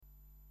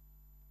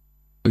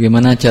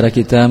Bagaimana cara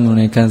kita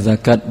menunaikan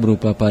zakat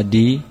berupa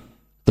padi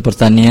atau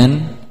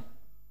pertanian,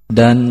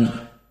 dan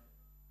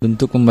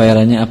bentuk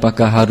pembayarannya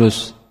apakah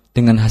harus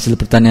dengan hasil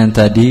pertanian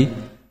tadi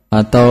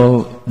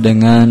atau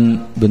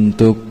dengan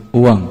bentuk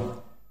uang,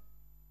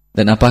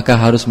 dan apakah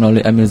harus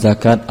melalui amil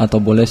zakat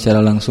atau boleh secara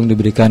langsung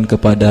diberikan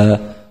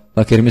kepada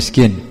fakir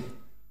miskin.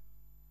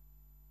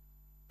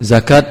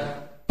 Zakat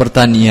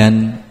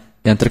pertanian,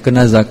 yang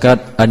terkena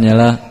zakat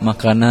hanyalah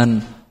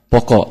makanan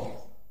pokok.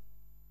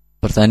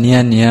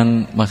 Pertanian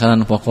yang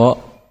makanan pokok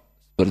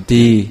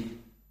seperti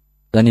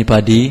tani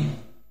padi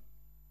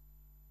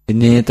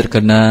ini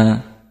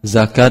terkena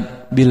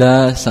zakat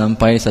bila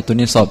sampai 1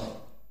 nisab.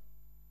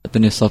 1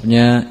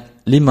 nisabnya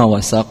 5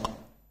 wasak,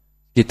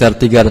 sekitar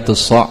 300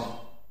 sok,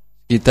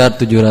 sekitar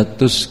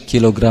 700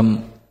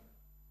 kg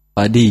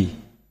padi.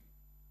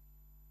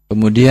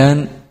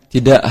 Kemudian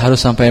tidak harus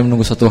sampai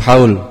menunggu 1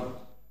 haul.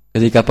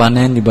 Ketika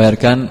panen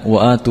dibayarkan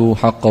wa atu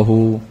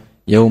haqqahu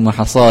yauma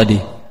hasadih.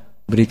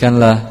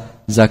 Berikanlah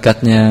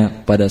zakatnya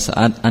pada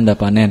saat Anda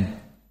panen.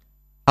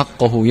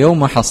 Haqqahu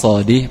yauma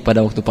hasadih,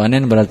 pada waktu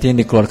panen berarti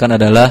yang dikeluarkan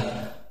adalah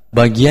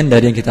bagian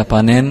dari yang kita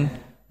panen,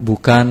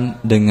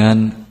 bukan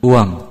dengan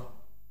uang.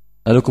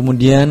 Lalu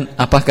kemudian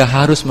apakah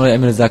harus melalui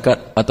amil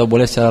zakat atau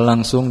boleh secara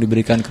langsung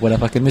diberikan kepada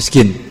fakir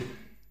miskin?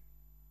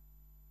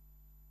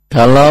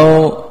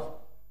 Kalau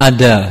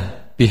ada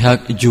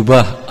pihak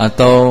jubah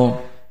atau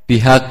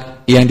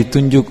pihak yang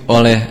ditunjuk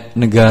oleh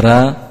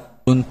negara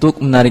untuk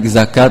menarik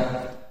zakat,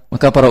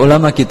 maka para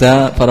ulama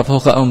kita, para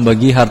fuqaha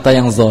membagi harta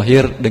yang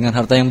zahir dengan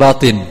harta yang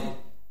batin.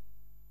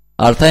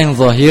 Harta yang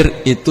zahir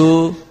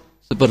itu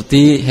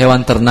seperti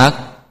hewan ternak,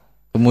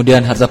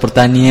 kemudian harta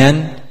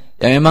pertanian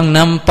yang memang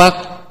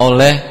nampak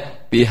oleh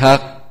pihak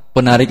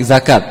penarik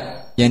zakat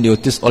yang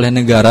diutus oleh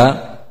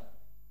negara.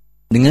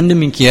 Dengan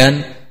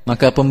demikian,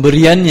 maka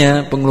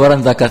pemberiannya,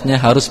 pengeluaran zakatnya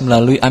harus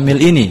melalui amil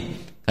ini,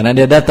 karena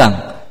dia datang.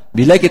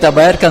 Bila kita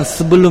bayarkan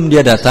sebelum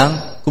dia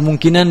datang,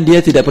 kemungkinan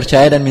dia tidak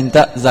percaya dan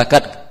minta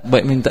zakat,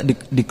 baik minta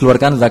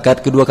dikeluarkan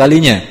zakat kedua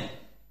kalinya.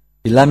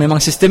 Bila memang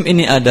sistem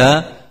ini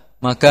ada,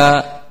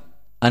 maka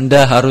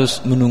Anda harus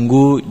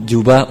menunggu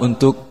jubah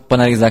untuk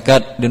penarik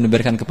zakat dan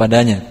diberikan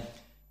kepadanya.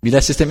 Bila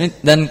sistem ini,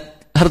 dan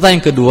harta yang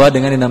kedua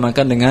dengan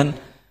dinamakan dengan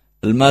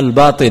al-mal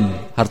batin.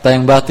 Harta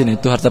yang batin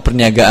itu harta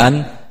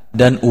perniagaan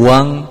dan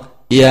uang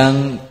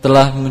yang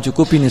telah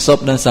mencukupi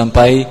nisab dan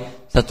sampai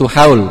 1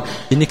 haul.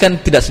 Ini kan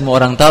tidak semua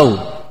orang tahu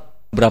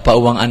berapa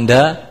uang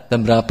Anda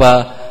dan berapa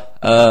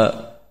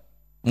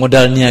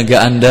modal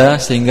niaga Anda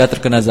sehingga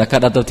terkena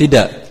zakat atau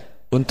tidak.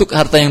 Untuk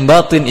harta yang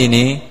batin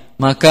ini,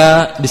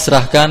 maka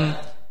diserahkan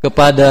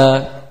kepada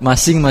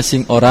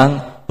masing-masing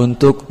orang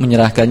untuk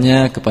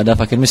menyerahkannya kepada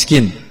fakir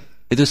miskin.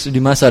 Itu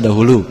di masa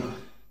dahulu.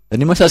 Dan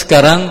di masa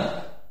sekarang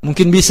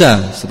mungkin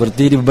bisa,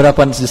 seperti di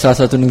beberapa di salah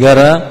satu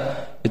negara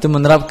itu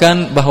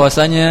menerapkan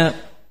bahwasanya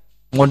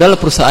modal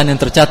perusahaan yang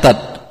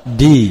tercatat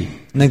di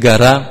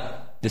negara,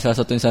 di salah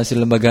satu instansi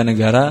lembaga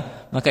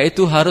negara, maka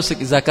itu harus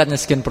zakatnya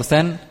sekian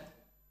persen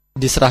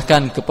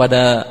diserahkan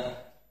kepada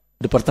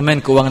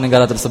Departemen Keuangan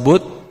negara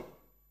tersebut.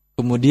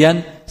 Kemudian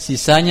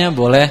sisanya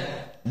boleh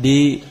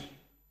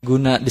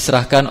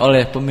diserahkan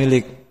oleh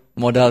pemilik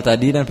modal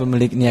tadi dan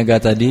pemilik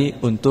niaga tadi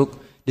untuk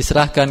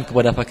diserahkan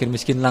kepada fakir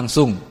miskin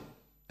langsung.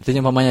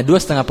 Artinya umpamanya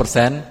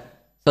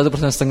 2,5%,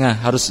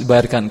 1,5% harus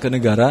dibayarkan ke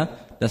negara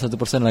dan 1%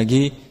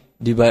 lagi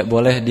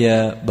boleh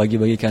dia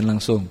bagi-bagikan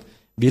langsung.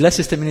 Bila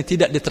sistem ini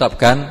tidak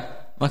diterapkan,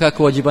 maka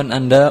kewajiban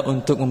Anda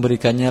untuk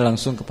memberikannya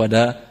langsung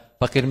kepada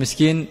fakir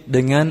miskin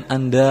dengan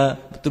Anda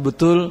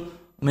betul-betul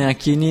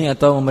meyakini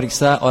atau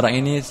memeriksa orang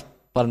ini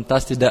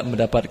pantas tidak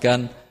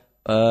mendapatkan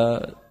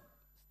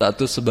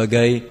status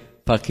sebagai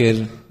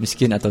fakir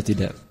miskin atau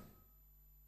tidak.